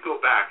 Bob, when you go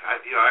back, I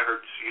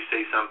heard you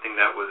say something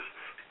that was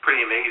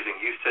pretty amazing.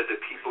 You said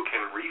that people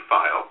can refile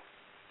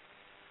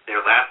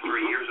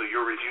 3 years, or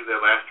you'll review their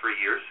last 3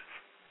 years,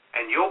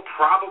 and you'll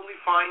probably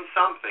find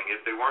something.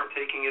 If they weren't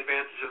taking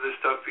advantage of this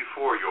stuff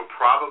before, you'll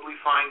probably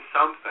find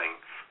something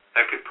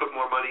that could put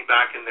more money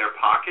back in their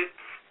pocket.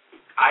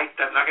 I'm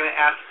not going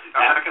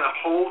to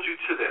hold you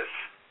to this,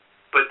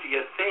 but do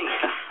you think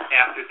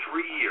after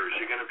 3 years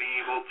you're going to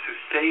be able to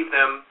save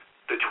them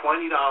the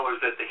 $20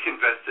 that they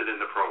invested in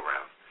the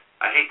program?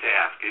 I hate to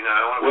ask. I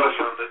don't want to put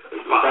you on the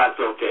spot. That's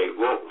okay.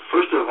 Well,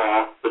 first of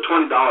all, the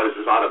 $20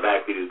 is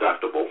automatically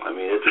deductible. I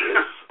mean, it's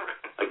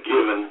a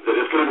given that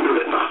it's going to be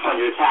written off on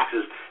your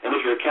taxes. And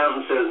if your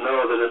accountant says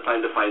no, then it's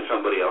time to find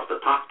somebody else to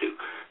talk to.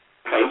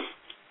 Okay?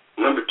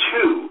 Number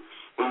two,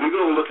 when we go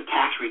and look at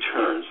tax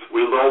returns,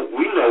 we know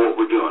what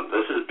we're doing.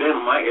 This has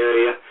been my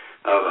area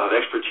of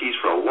expertise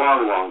for a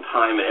long, long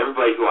time, and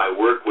everybody who I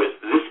work with,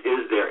 this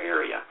is their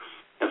area.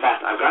 In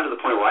fact, I've gotten to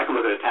the point where I can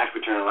look at a tax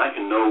return and I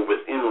can know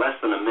within less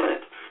than a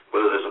minute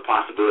whether there's a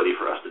possibility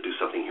for us to do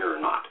something here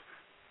or not.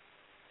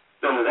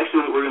 Then the next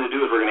thing that we're going to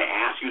do is we're going to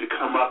ask you to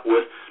come up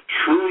with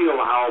truly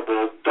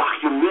allowable,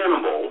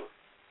 documentable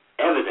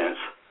evidence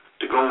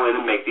to go in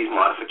and make these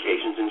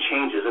modifications and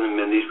changes and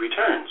amend these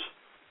returns.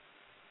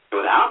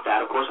 Without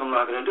that, of course, I'm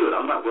not going to do it.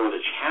 I'm not willing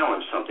to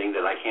challenge something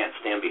that I can't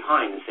stand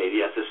behind and say,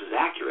 yes, this is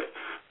accurate.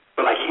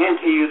 But I can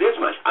tell you this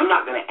much. I'm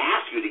not going to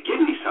ask you to give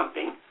me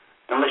something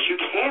unless you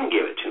can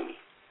give it to me.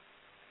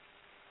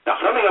 Now,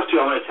 something else, too,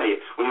 I want to tell you.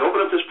 When you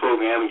open up this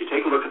program and you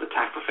take a look at the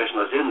tax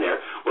professional that's in there,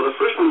 well, the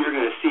first one you're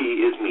going to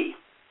see is me.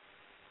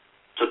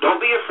 So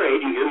don't be afraid.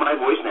 You hear my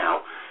voice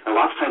now. And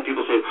lots of times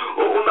people say,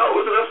 oh, no,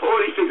 it's an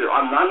authority figure.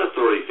 I'm not an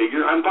authority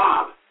figure. I'm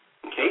Bob.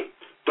 Okay?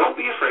 Don't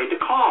be afraid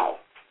to call,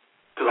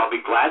 because I'll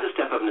be glad to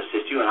step up and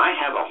assist you. And I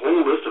have a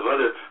whole list of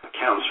other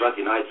accountants throughout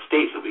the United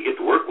States that we get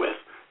to work with.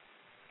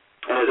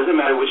 And it doesn't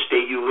matter which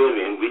state you live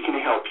in. We can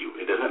help you.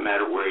 It doesn't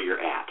matter where you're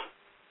at.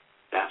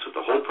 That's what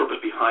the whole purpose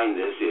behind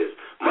this is.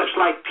 Much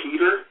like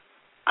Peter,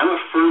 I'm a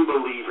firm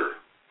believer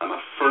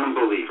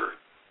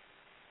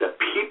that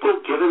people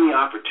given the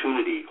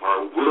opportunity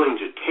are willing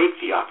to take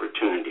the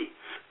opportunity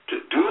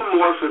to do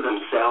more for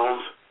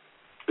themselves,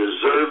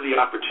 deserve the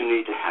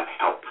opportunity to have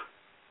help.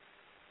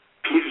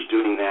 Peter's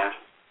doing that.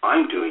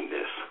 I'm doing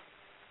this.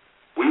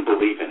 We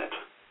believe in it.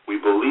 We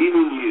believe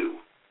in you.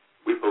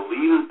 We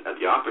believe in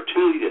the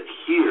opportunity that's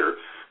here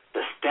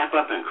to step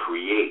up and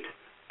create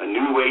a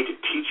new way to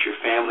teach your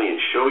family and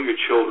show your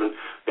children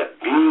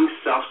that being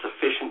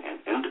self-sufficient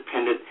and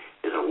independent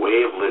is a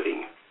way of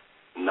living,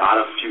 not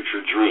a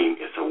future dream.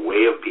 It's a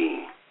way of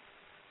being.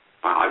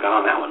 Wow, I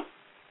got on that one.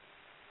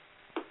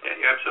 Yeah,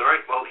 you're absolutely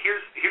right. Well,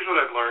 here's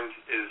what I've learned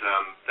is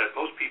that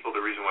most people,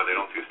 the reason why they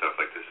don't do stuff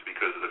like this is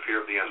because of the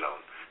fear of the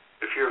unknown,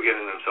 the fear of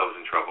getting themselves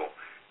in trouble.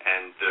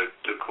 And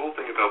the cool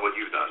thing about what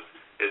you've done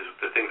is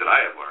the things that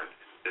I have learned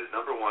is,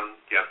 number one,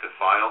 you have to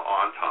file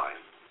on time.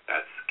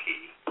 That's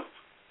key.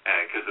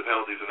 Because the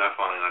penalties of not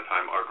filing on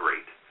time are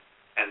great.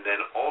 And then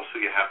also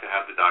you have to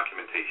have the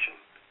documentation.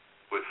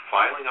 With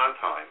filing on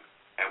time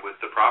and with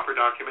the proper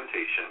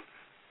documentation,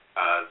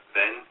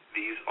 then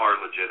these are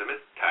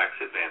legitimate tax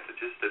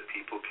advantages that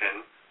people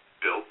can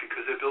build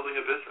because they're building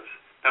a business.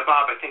 Now,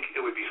 Bob, I think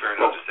it would be fair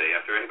enough to say,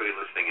 after anybody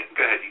listening,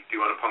 go ahead, do you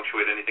want to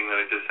punctuate anything that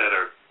I just said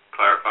or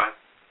clarify?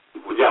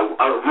 Yeah,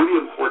 a really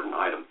important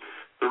item.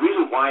 The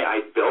reason why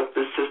I built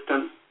this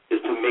system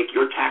is to make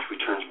your tax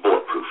returns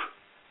bulletproof.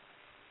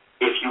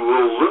 If you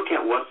will look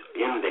at what's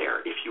in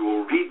there, if you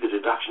will read the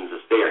deductions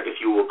that's there,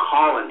 if you will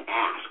call and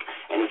ask,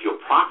 and if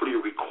you'll properly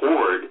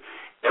record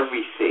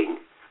everything,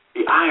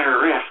 the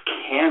IRS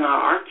cannot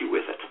argue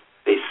with it.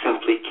 They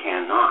simply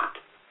cannot.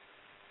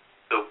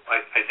 So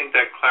I think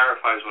that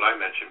clarifies what I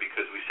mentioned,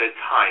 because we said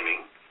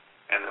timing,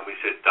 and then we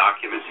said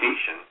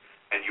documentation,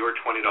 and your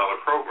 $20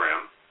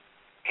 program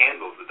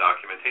handles the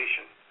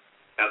documentation.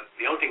 Now,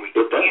 the only thing we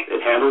can't...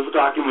 It handles the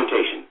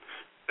documentation.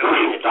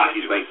 It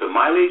documents the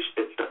mileage.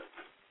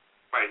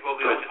 Right. Well,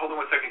 hold on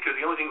one second, because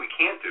the only thing we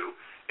can't do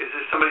is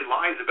if somebody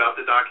lies about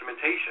the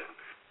documentation.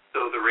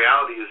 So the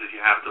reality is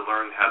you have to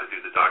learn how to do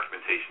the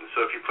documentation.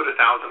 So if you put 1,000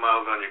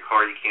 miles on your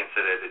car, you can't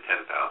say that I did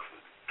 10,000.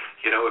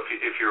 You know,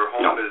 if your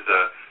home is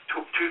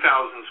 2,000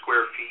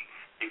 square feet,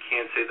 you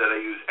can't say that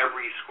I use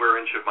every square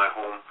inch of my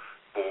home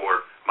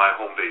for my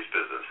home-based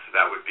business.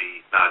 That would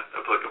be not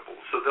applicable.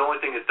 So the only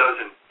thing it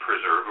doesn't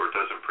preserve or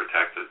doesn't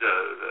protect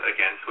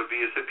against would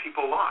be is that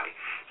people lie.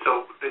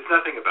 So there's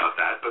nothing about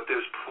that, but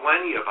there's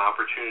plenty of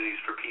opportunities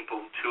for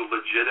people to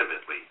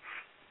legitimately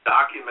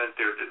document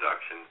their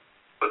deduction,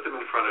 put them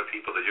in front of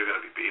people that you're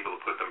going to be able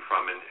to put them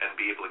from, and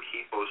be able to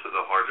keep most of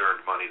the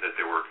hard-earned money that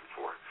they're working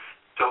for.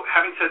 So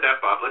having said that,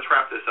 Bob, let's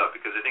wrap this up,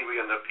 because I think we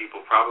have enough people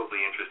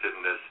probably interested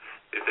in this.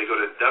 If they go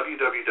to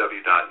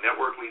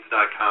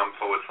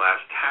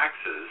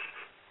www.networkleads.com/taxes,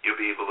 you'll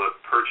be able to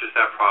purchase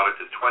that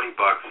product. It's $20.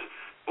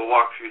 We'll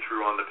walk you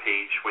through on the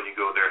page when you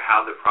go there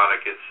how the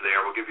product gets there.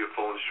 We'll give you a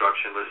full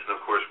instruction list. And,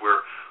 of course,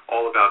 we're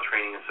all about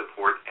training and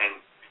support. And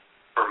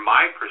from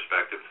my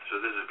perspective, so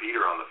this is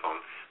Peter on the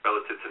phone,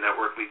 relative to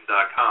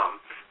networkleads.com,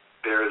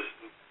 there's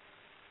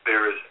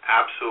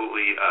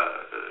absolutely,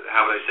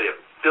 how would I say, a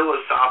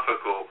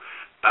philosophical,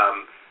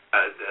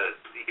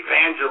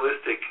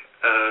 evangelistic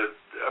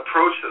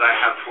approach that I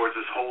have towards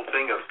this whole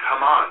thing of,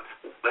 come on,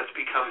 let's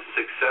become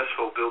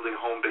successful building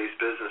home-based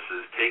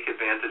businesses. Take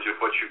advantage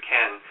of what you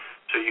can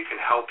so you can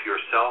help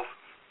yourself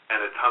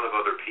and a ton of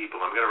other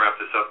people. I'm going to wrap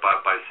this up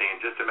by saying,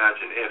 just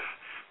imagine if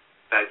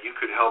that you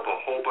could help a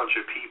whole bunch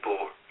of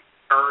people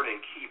earn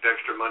and keep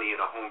extra money in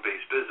a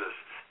home-based business,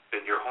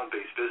 then your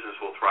home-based business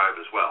will thrive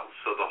as well.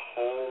 So the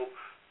whole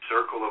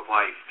circle of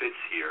life fits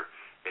here.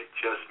 It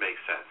just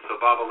makes sense. So,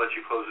 Bob, I'll let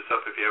you close this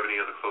up if you have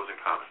any other closing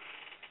comments.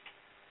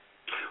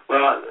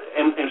 Well,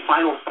 and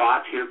final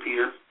thoughts here,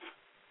 Peter.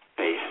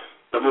 Hey,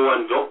 number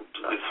one,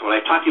 when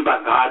I talk to you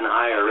about God and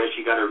IRS,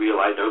 you got to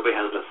realize everybody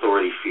has an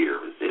authority fear.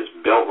 It's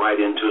built right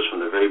into us from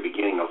the very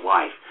beginning of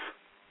life.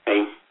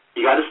 Hey,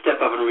 you got to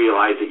step up and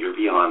realize that you're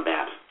beyond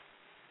that.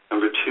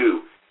 Number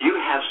two, you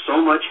have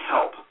so much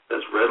help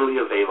that's readily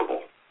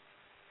available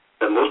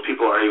that most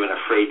people are even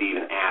afraid to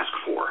even ask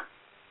for.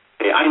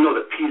 Hey, I know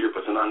that Peter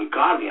puts an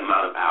ungodly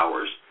amount of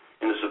hours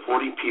into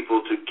supporting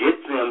people to get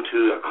them to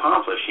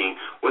accomplishing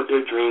what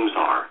their dreams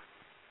are.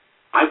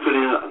 I put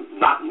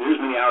in not near as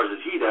many hours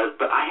as he does,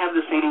 but I have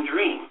the same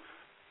dream.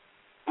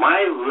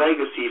 My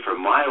legacy for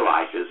my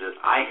life is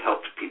that I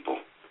helped people,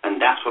 and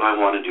that's what I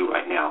want to do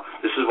right now.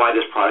 This is why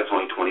this product's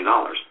only $20.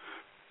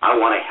 I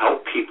want to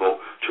help people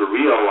to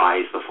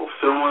realize the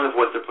fulfillment of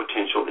what their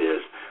potential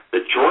is,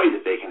 the joy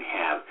that they can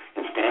have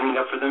in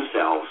standing up for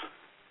themselves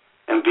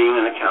and being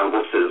an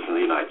accountable citizen of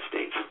the United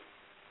States.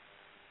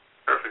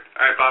 Perfect.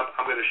 All right, Bob,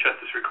 I'm going to shut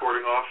this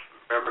recording off.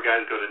 Remember,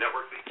 guys, go to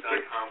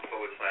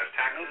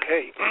networkleap.com/taxes.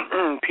 Okay.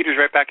 Peter's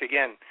right back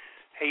again.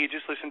 Hey, you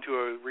just listened to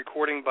a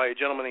recording by a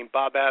gentleman named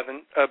Bob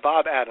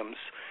Adams.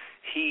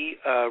 He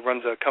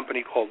runs a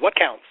company called What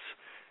Counts.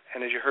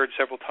 And as you heard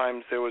several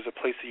times, there was a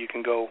place that you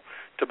can go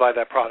to buy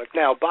that product.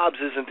 Now, Bob's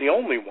isn't the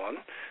only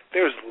one.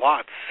 There's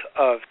lots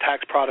of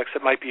tax products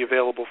that might be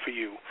available for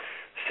you.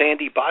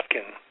 Sandy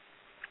Botkin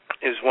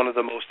is one of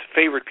the most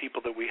favorite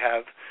people that we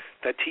have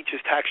that teaches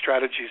tax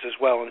strategies as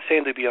well, and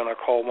Sandy will be on our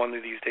call one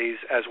of these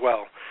days as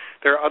well.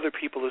 There are other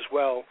people as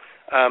well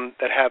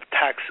that have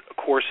tax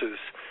courses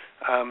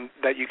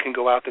that you can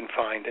go out and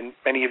find, and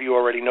many of you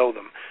already know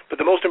them. But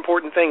the most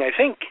important thing, I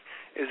think,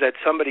 is that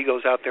somebody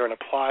goes out there and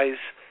applies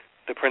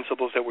the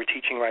principles that we're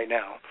teaching right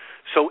now.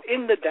 So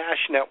in the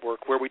Dash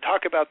Network, where we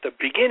talk about the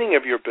beginning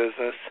of your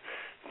business,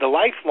 the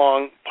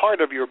lifelong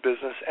part of your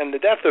business, and the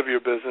death of your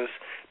business,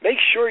 make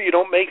sure you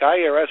don't make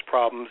IRS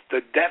problems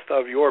the death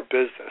of your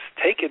business.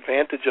 Take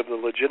advantage of the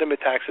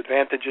legitimate tax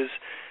advantages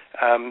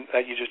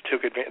that you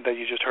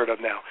just heard of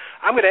now.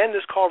 I'm going to end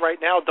this call right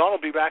now. Dawn will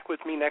be back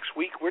with me next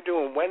week. We're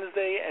doing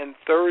Wednesday and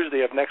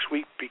Thursday of next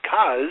week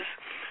because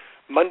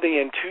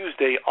Monday and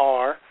Tuesday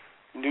are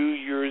New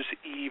Year's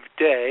Eve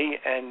day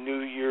and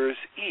New Year's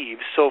Eve.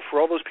 So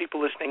for all those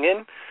people listening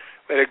in,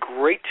 we had a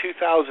great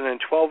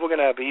 2012. We're going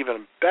to have an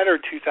even better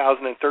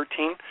 2013,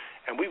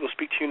 and we will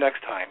speak to you next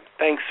time.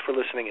 Thanks for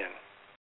listening in.